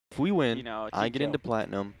If we win, You know, I team get kill. into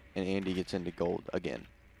platinum and Andy gets into gold again.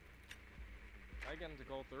 I get into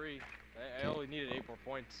gold 3. I Okay. only needed 8 more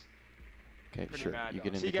points. Okay, Pretty sure. mad, You though.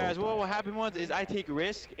 get into See, gold. guys, what will happen once is I take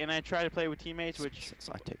risk and I try to play with teammates, which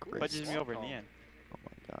I take risks. punches me over in the end. Oh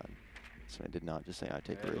my god. So I did not just say I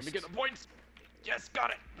take Hey, let risks. me get the points. Yes, got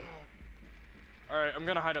it. All right, I'm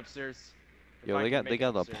gonna hide upstairs. If Yo, I they can got make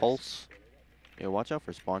it the upstairs. pulse. Yo, watch out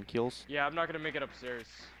for spawn kills. Yeah, I'm not gonna make it upstairs.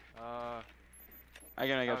 I gotta I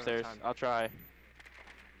go don't have upstairs. time. I'll try.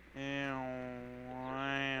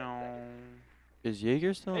 Is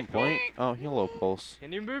Jaeger still in point? Oh, hello, pulse.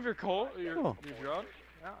 Can you move your coal? Your Oh. drone?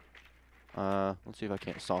 Yeah. Let's see if I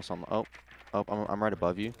can't sauce on the. Oh, I'm right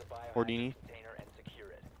above you, Ordini.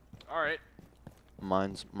 All right.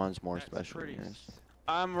 Mine's more That's special pretty than yours.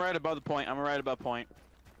 I'm right above the point. I'm right above point.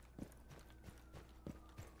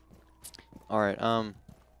 All right.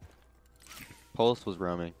 Pulse was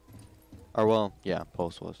roaming. Or well, yeah,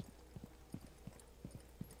 Pulse was.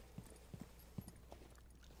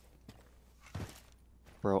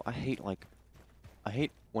 Bro, I hate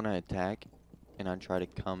when I attack and I try to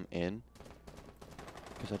come in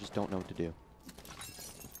because I just don't know what to do.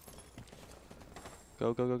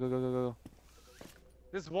 Go, go, go, go, go, go, go.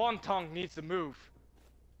 This wonton needs to move.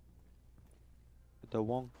 The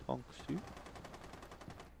Wong Tong suit.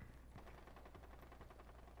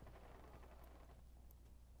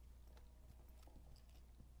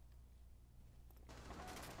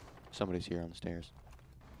 Somebody's here on the stairs.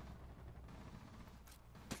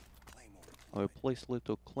 Oh, place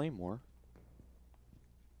little Claymore.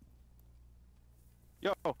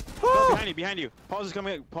 Yo, behind you. Pulse is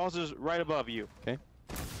coming. Pulse is right above you. Okay.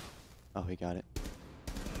 Oh, he got it.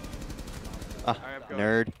 Ah, Alright, I'm going.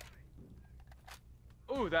 nerd.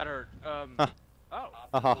 Ooh, that hurt. Huh. Oh.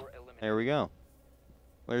 Haha. There we go.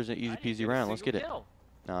 There's an I easy didn't peasy get a round. Let's get single it. kill.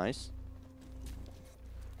 Nice.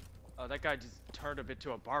 Oh, that guy just turned a bit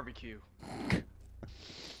to a barbecue.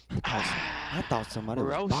 I thought somebody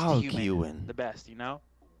was Roast barbecuing. The best, you know.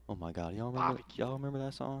 Oh my god, y'all remember? Barbecue. Y'all remember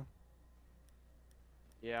that song?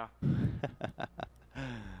 Yeah.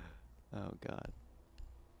 Oh god.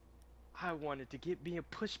 I wanted to get me a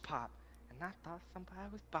push pop, and I thought somebody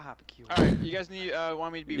was barbecue. All right, you guys need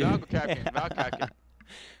want me to be Valk captain? Valk captain.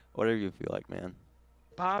 Whatever you feel like, man.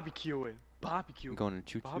 Barbecuing. Barbecue. I'm going to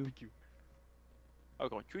choo choo. Barbecue. Oh,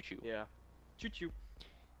 going choo choo. Yeah. Choo choo.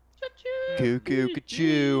 Cuckoo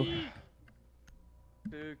choo.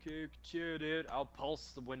 Choo, dude. I'll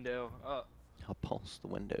pulse the window. I'll pulse the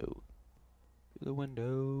window. To the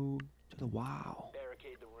window. To the wow.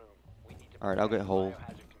 Alright, I'll get hole.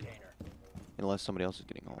 Unless somebody else is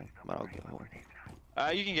getting hole. But I'll get hole.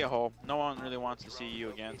 You can get whole. No one really wants to see you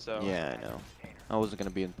again, so. Yeah, I know. I wasn't going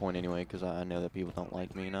to be in point anyway because I know that people don't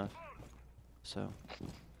like me enough. So.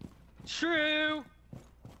 True.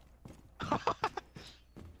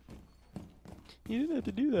 You didn't have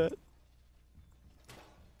to do that.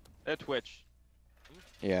 At Twitch.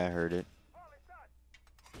 Yeah, I heard it.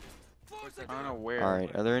 I don't know where.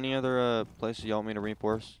 Alright, are there any other places y'all want me to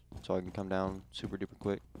reinforce? So I can come down super duper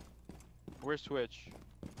quick? Where's Twitch?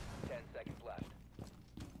 10 seconds left.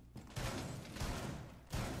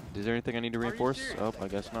 Is there anything I need to Are you reinforce? serious? Oh, I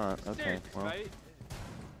guess not. Okay, Serious, well. right?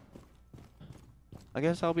 I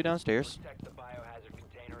guess I'll be downstairs. Protect the biohazard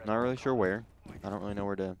container at Not all really sure costs. where. I don't really know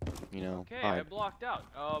where to, you know, Okay, I hide. blocked out.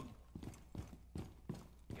 Gotta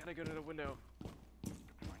go to the window.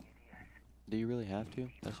 Do you really have to?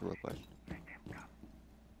 That's a real question.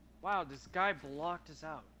 Wow, this guy blocked us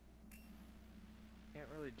out. Can't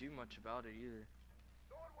really do much about it either.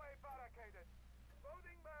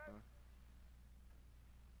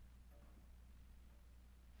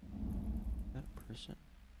 That person.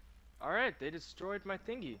 Alright, they destroyed my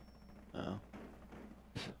thingy. Oh.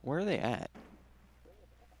 Where are they at?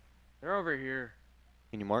 They're over here.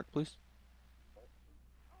 Can you mark, please?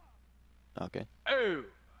 Okay. Oh!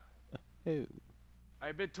 Oh.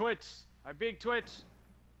 I big Twitch. I big Twitch.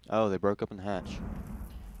 Oh, they broke up in the hatch.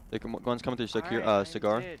 They can, one's coming through Alright, I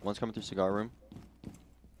cigar. did. One's coming through cigar room.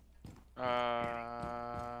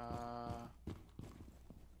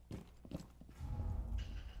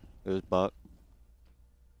 It was Buck.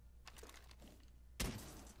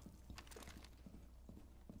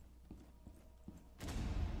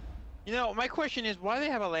 You know, my question is, why do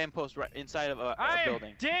they have a lamppost right inside of a I am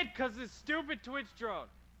building? dead because this stupid Twitch drone.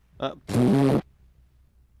 Uh,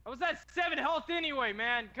 I was at 7 health anyway,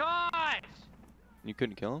 man. Gosh! you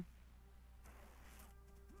couldn't kill him?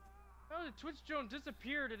 Oh, the Twitch drone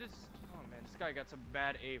disappeared. It is. Oh man, this guy got some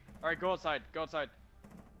bad aim. Alright, go outside. Go outside.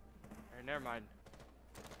 Alright, never mind.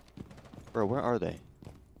 Bro, where are they?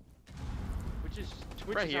 Which is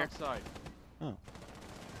Twitch Right is here. outside. Oh.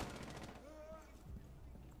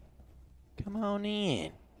 Come on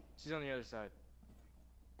in. She's on the other side.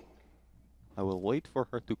 I will wait for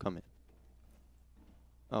her to come in.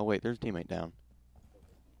 Oh wait, there's a teammate down.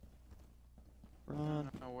 I Run.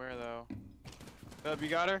 don't know where though. Philip, you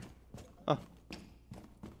got her?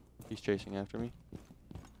 He's chasing after me.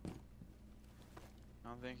 I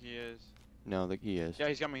don't think he is. No, he is. Yeah,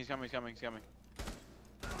 he's coming. He's coming. He's coming. He's coming.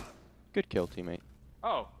 Good kill, teammate.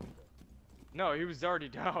 Oh. No, he was already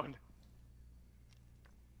down.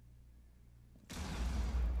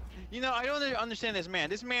 You know, I don't understand this man.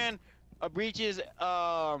 This man breaches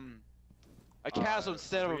a castle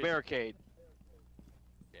instead of a breach. barricade.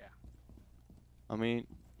 I mean,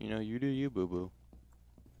 you know, you do you, boo boo.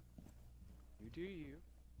 You do you.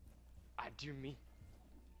 I do me.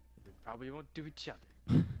 We probably won't do each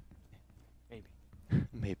other. Maybe.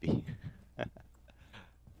 Maybe.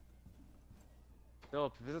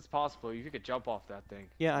 Philip, if it's possible, you could jump off that thing.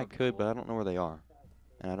 Yeah, I That'd be could, cool. but I don't know where they are.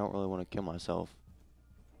 And I don't really want to kill myself.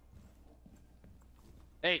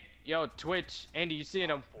 Hey, yo, Twitch. Andy, you seeing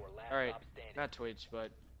him? Four last Alright. op standing. Not Twitch,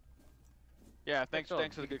 but... Yeah, thanks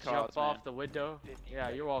Philip, for the you good could call, jump off the window. 15 Yeah,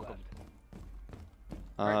 you're seconds welcome.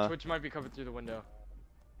 left. Alright, Twitch might be coming through the window.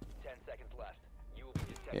 10 seconds left. You will be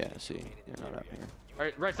detected Yeah, if you see, remain in you're this not up area. here. You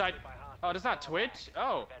Alright, will right be side. detected by hostiles. Oh, that's not Twitch?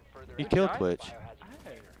 Oh. Prevent further He Good killed guy. Twitch. biohazard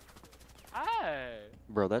Hey. container. Hey.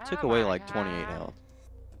 Bro, that took Oh away my like 28 God. health.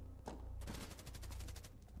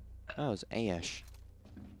 That was Ash.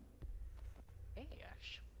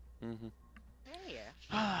 Ash. Mm-hmm.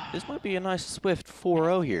 Ash. This might be a nice swift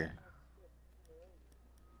 4-0 here.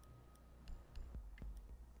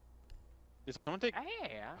 Did someone take? Ash.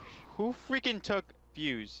 Who freaking took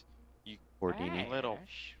Fuse? Ordini. Little.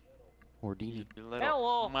 Ash. Ordini. You little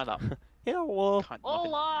Hello. mother. Hello. Cunt muffin.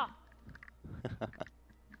 Hola.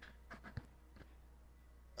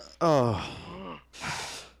 Oh. Alright,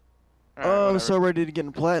 Oh, I'm whatever. so ready to get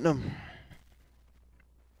in platinum.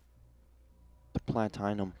 The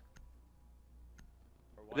platinum.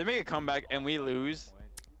 If they make a comeback and we lose.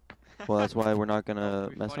 Well, that's why we're not gonna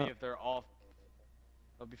It'd be mess funny up. if they're off.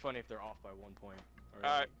 It'll be funny if they're off by 1 point. Or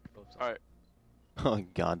Alright, both sides. alright. Oh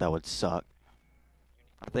god, that would suck.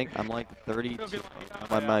 I think I'm like 32. It'll be like-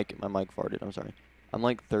 My mic farted. I'm sorry. I'm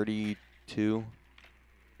like 32.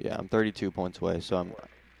 Yeah, I'm 32 points away. So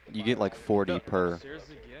you get like 40 per. Upstairs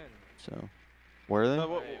again. So, where are they?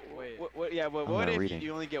 But Wait. yeah, but I'm what not if reading.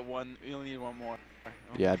 you only get one? You only need one more.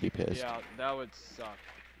 Yeah, I'd be pissed. Yeah, that would suck.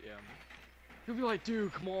 Yeah. You'll be like,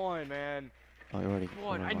 dude, come on, man. Oh, you already. Come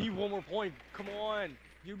on, I need one more point. Come on.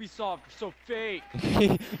 Ubisoft, you're so fake.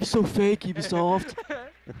 You're so fake, Ubisoft.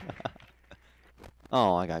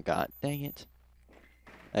 Oh, I got. Dang it.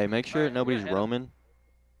 Hey, make sure Alright, nobody's yeah, Adam. roaming.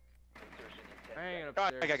 I ain't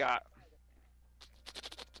God, upstairs. I got.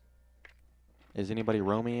 Is anybody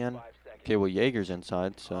roaming in? 5 seconds. Okay, well Jaeger's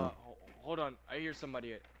inside, so. Hold on, I hear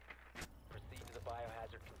somebody. Proceed to the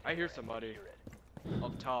biohazard container I hear and somebody. secure it.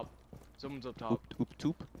 Up top. Someone's up top. Oop, oop,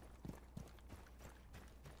 toop.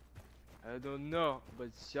 I don't know, but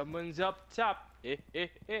someone's up top. Eh, eh,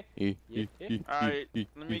 eh. Eh, Yeah. eh, eh, Alright, eh,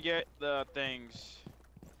 let eh. me get the things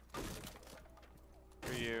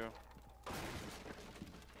for you.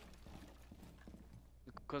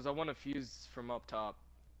 Because I want to fuse from up top.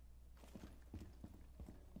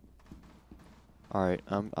 Alright,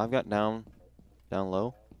 I've got down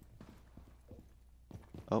low.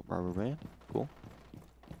 Oh, rubber band. Cool.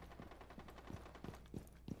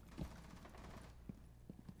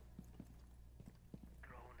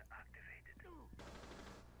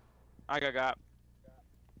 I got.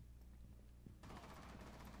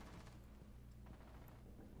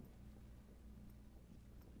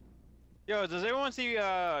 Yo, does everyone see?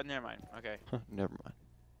 Never mind. Okay. Never mind.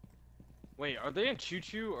 Wait, are they in Choo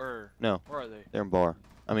Choo or No, where are they? they're in bar.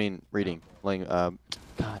 I mean, reading. Like, God,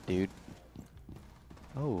 dude.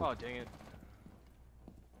 Oh. Oh, dang it.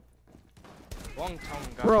 Wrong tongue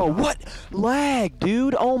got Bro, shot. what? Lag,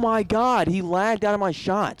 dude. Oh my god. He lagged out of my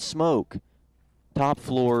shot. Smoke. Top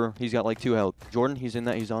floor. He's got like 2 health. Jordan, he's in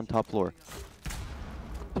that. He's on top floor.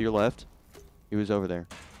 To your left. He was over there.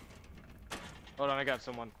 Hold on, I got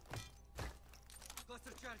someone.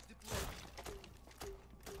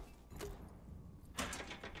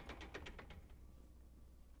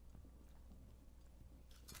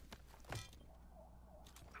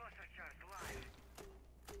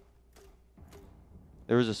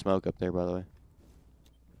 There was a smoke up there, by the way.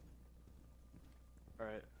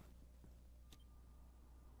 Alright.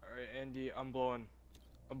 Alright, Andy, I'm blowing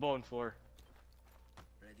floor.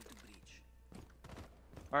 Ready to breach.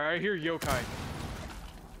 Alright, I hear yokai.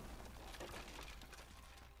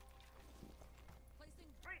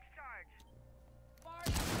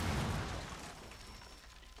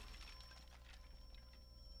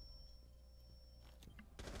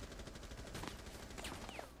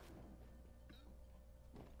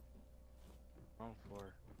 Wrong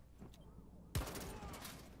floor.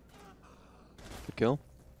 Good kill.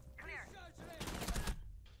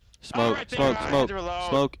 Smoke, right there, smoke, I had smoke, to reload.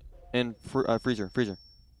 smoke, and freezer, freezer.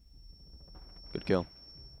 Good kill.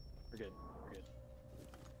 We're good. We're good.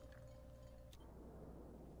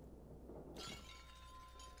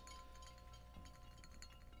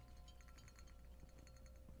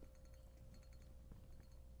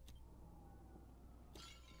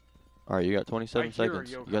 All right, you got 27 I hear a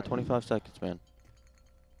seconds. You yokai. got 25 seconds, man.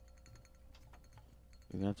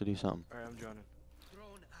 You're gonna have to do something. Alright, I'm joining.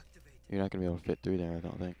 Drone activated. You're not gonna be able to fit through there, I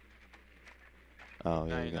don't think. Oh,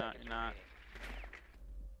 No, yeah, you you're got. not. You're not.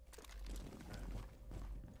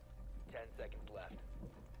 10 seconds left.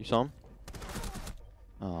 You saw him?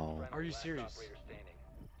 Oh, Friendly Are you last serious? operator standing.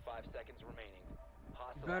 5 seconds remaining.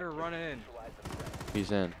 Hostile better activity. run in. Neutralize the threat.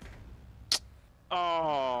 he's in.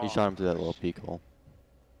 Oh. He shot him through that little peek hole.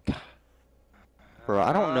 Bro,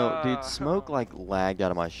 I don't know, dude. Ah. Smoke like lagged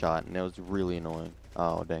out of my shot, and it was really annoying.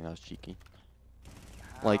 Oh, dang, I was cheeky.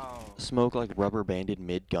 Like, How? smoke like rubber banded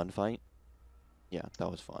mid gunfight. Yeah, that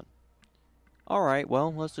was fun. All right,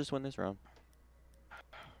 well, let's just win this round.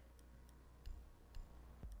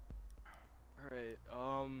 Alright,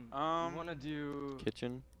 Um, you wanna do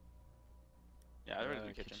Kitchen. Yeah, I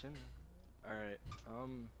already do kitchen. Alright,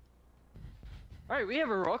 alright, we have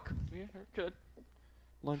a rook. We're good.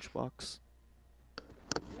 Lunchbox.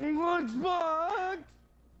 Lunchbox!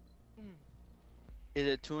 Is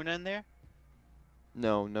it tuna in there?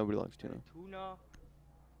 No, nobody likes tuna. Tuna.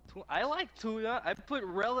 I like tuna. I put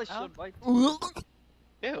relish Oh. on my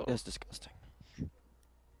Ew. That's disgusting.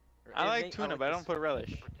 I like tuna, but I don't put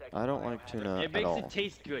relish. Protect I the don't like biohazard tuna It at makes all. it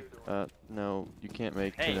taste good. No, you can't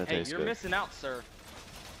make Hey, tuna hey, taste you're good. missing out, sir.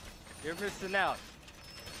 You're missing out.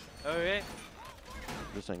 Okay.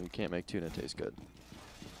 Just saying, you can't make tuna taste good.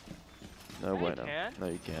 No Yeah, you bueno. can. No,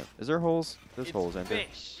 you can't. Is there holes? There's It's holes, ain't there?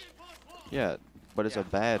 fish. Yeah, but it's a Yeah.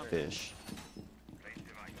 bad fish.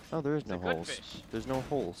 Oh, there is It's no a good holes. fish. There's no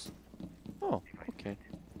holes. Oh, okay.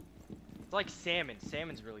 It's like salmon.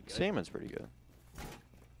 Salmon's really good. Salmon's pretty good.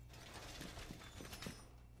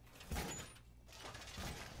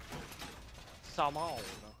 Salmon.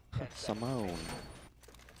 Simone.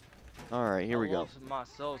 Alright, here we I go. love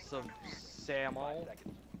myself some salmon. 5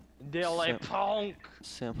 seconds. Dele Sam- ponk.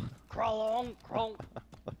 Sim. Crawlon. Crawl.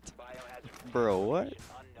 Biohazard Bro, what?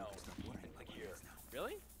 unknown. Keep it secure.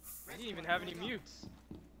 Really? I didn't even have any mutes.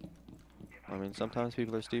 I mean, sometimes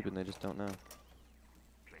people are stupid and they just don't know.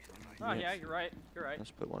 Oh Yeah. yeah, you're right. You're right.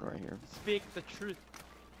 Let's put one right here. Speak the truth.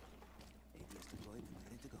 ADS deployed and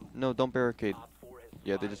ready to go. No, don't barricade. Op 4 has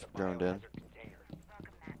Yeah, they spotted just the droned in. biohazard container.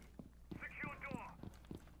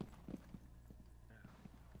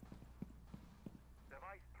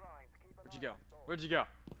 Where'd you go? Where'd you go?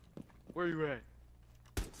 Where you at?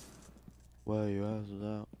 Well, your ass is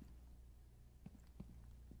out.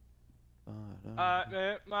 Man.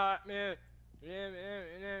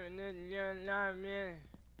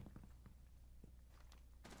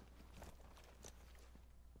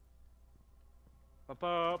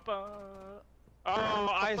 Oh,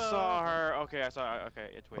 I saw her. Okay, I saw her. Okay,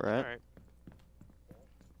 it's weird. Where at? Alright.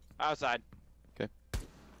 Outside.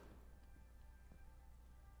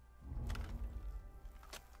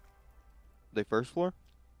 They first floor?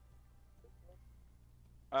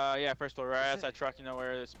 Yeah, first floor, right outside truck. You know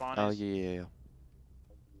where the spawn Oh, is? yeah.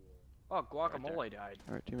 Oh, guacamole died.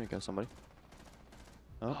 Alright, teammate got somebody.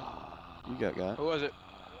 Oh, you got Who was it?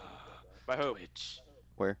 By who? Twitch.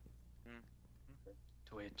 Where?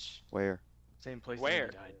 Twitch. Where? Same place. Where?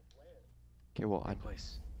 That he died. Okay, well, Same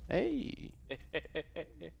place. Hey!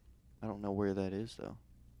 I don't know where that is, though.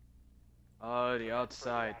 Oh, the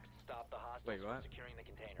outside. Stop the hostiles Wait, from what? securing the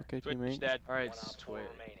container. Okay, Twitch teammate. dead. All right, One it's op four Twitch.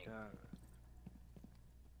 remaining.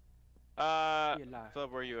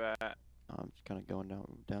 Philip, where you at? I'm just kind of going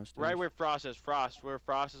downstairs. Right where Frost is. Where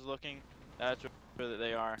Frost is looking. That's where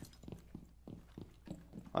they are.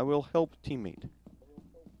 I will help teammate.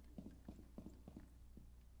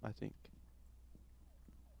 I think.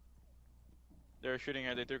 They're shooting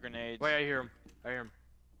her. They threw grenades. Wait, I hear him. I hear him.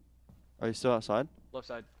 Are you still outside? Left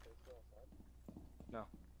side. No.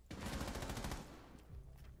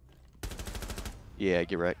 Yeah,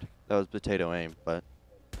 get wrecked. That was potato aim, but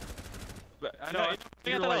But, I no, know, I think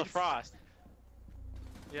you're that was like- Frost.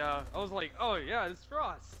 Yeah, I was like, oh yeah, it's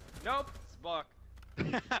Frost. Nope, it's Buck.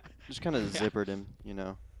 just kind of Yeah. zippered him, you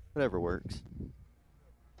know. Whatever works.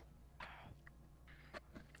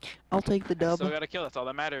 I'll take the dub. Still got to kill. That's all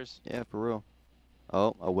that matters. Yeah, for real.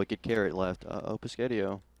 Oh, a wicked carrot left. Uh-oh,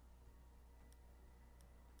 Pescadio.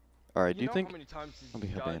 Alright, do you know think... how many times he's I'll be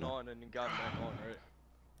gotten Habana. on and gotten back on, right?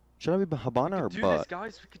 Should I be Habana or Do this, butt?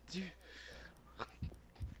 guys. We could do.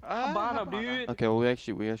 Banana, dude. Okay, well we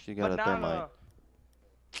actually got a thermite.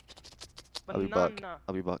 I'll be buck. Banana.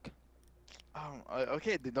 I'll be buck.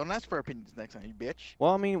 Okay, don't ask for opinions next time, you bitch.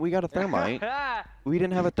 Well, I mean, we got a thermite. We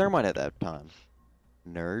didn't have a thermite at that time.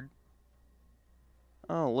 Nerd.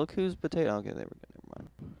 Oh, look who's potato. Okay, there we go. Never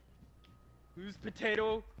mind. Who's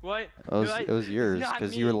potato? What? It was yours Not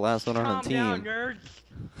because me. you were the last one on Calm the down, team. nerd.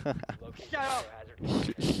 Locate Shut up.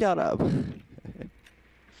 biohazard container. Shut up.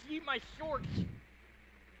 Eat my shorts.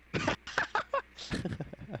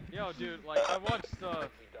 Yo, dude, like I watched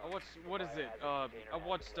what is it? I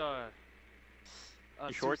watched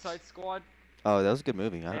Your shorts? Suicide Squad. Oh, that was a good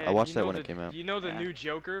movie. I and watched you that know when the- it came out. You know the Yeah. new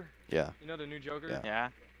Joker? Yeah. You know the new Joker? Yeah. Yeah.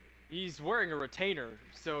 He's wearing a retainer,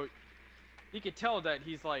 so you could tell that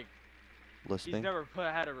he's like he's Listening. never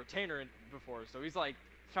had a retainer in before. So he's like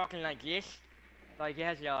talking like this, like he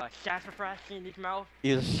has a sassafras in his mouth.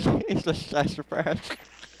 He's a sassafras.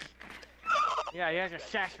 Yeah, he has a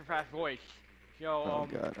sassafras voice. So Oh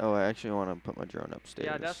god. Oh, I actually want to put my drone upstairs.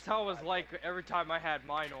 yeah, that's how it was like every time I had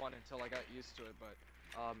mine on until I got used to it. But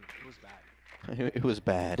it was bad. It was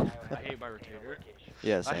bad. I hate my retainer.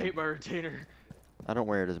 Yeah, I same. hate my retainer. I don't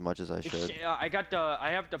wear it as much as I should. I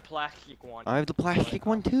have the plastic one. I have the plastic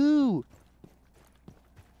one too.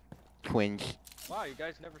 Twins. Wow, you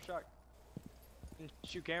guys never shot.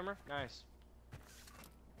 Shoot camera? Nice.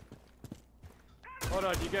 Hold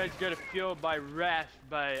on, you guys gotta feel my wrath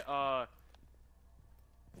by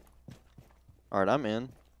Alright, I'm in.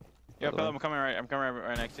 Yo, By the Philip, way. I'm coming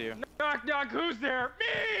right next to you. knock knock. Who's there?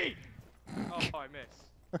 Me! Oh, I missed.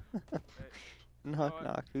 Knock what?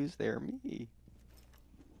 knock. Who's there? Me. You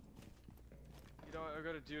know what? I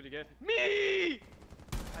gotta do it again. Me!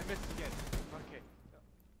 I missed again. Okay.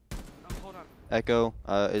 Oh, hold on. Echo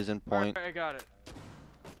is in point. Alright, I got it.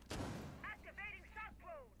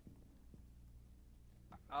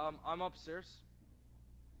 I'm upstairs.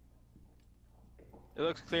 It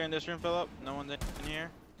looks clear in this room, Philip. No one's in here.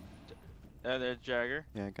 There's Jagger.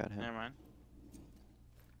 Yeah, I got him. Never mind.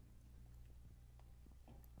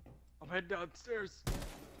 I'm heading downstairs.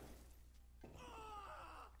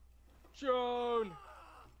 Sean!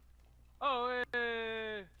 Oh,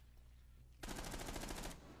 hey!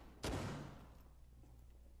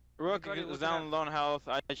 Rook Everybody was looking down at- low on health.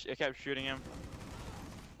 I kept shooting him.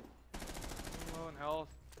 Low in health.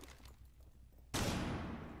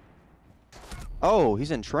 Oh, he's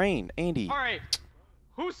in train. Andy, Alright!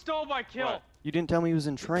 Who stole my kill? What? you didn't tell me he was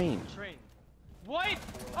in train. Train. What?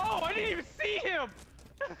 Oh, I didn't even see him!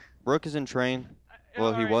 Rook is in train.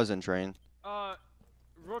 Well, he Alright, was in train.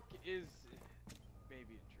 Rook is maybe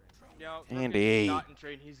in train. No, Rook Andy. is not in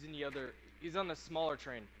train. He's in the other. He's on the smaller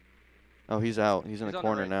train. Oh, he's out. He's in He's the on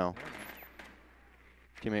corner right. now.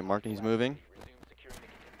 Teammate marked. He's moving. Resume securing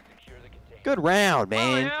secure the container. Good round, Oh,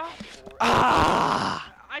 man. yeah?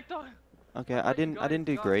 Ah. I thought. Okay, thought I you didn't guys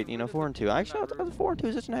do got great. You know, rid of 4 the and 2. team Actually, I that thought 4 and 2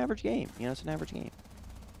 is just an average game. You know, it's an average game.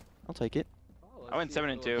 I'll take it. Oh, I went let's see 7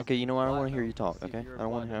 if and you're 2. Okay, you know what? I don't want to platinum. hear you talk. See if Okay, you're I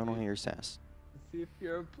don't want to platinum, hear dude. your sass, See if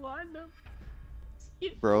you're a platinum.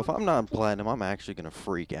 bro. If I'm not platinum, I'm actually gonna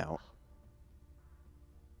freak out.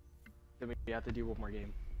 Then we have to do one more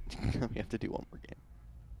game. We have to do one more game,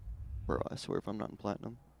 bro. I swear, if I'm not in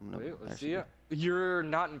platinum, I'm gonna Wait, let's actually see it. You're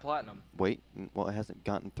not in platinum. wait. Well, it hasn't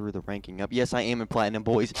gotten through the ranking up. Yes, I am in platinum,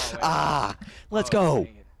 boys. Oh, wait. Ah, let's Oh, go.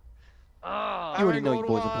 dang it. Oh, You already I'm know you gold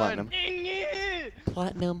boys in one. platinum. dang it!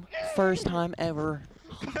 Platinum, first time ever.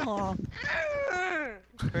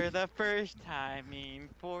 For the first time in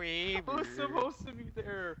forever. I was supposed to be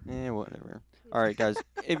there. Whatever. All right, guys.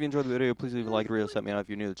 If you enjoyed the video, please leave a like. It really helps me out. If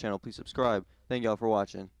you're new to the channel, please subscribe. Thank y'all for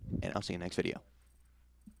watching, and I'll see you next video.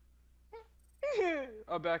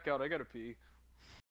 I'll back out. I gotta pee.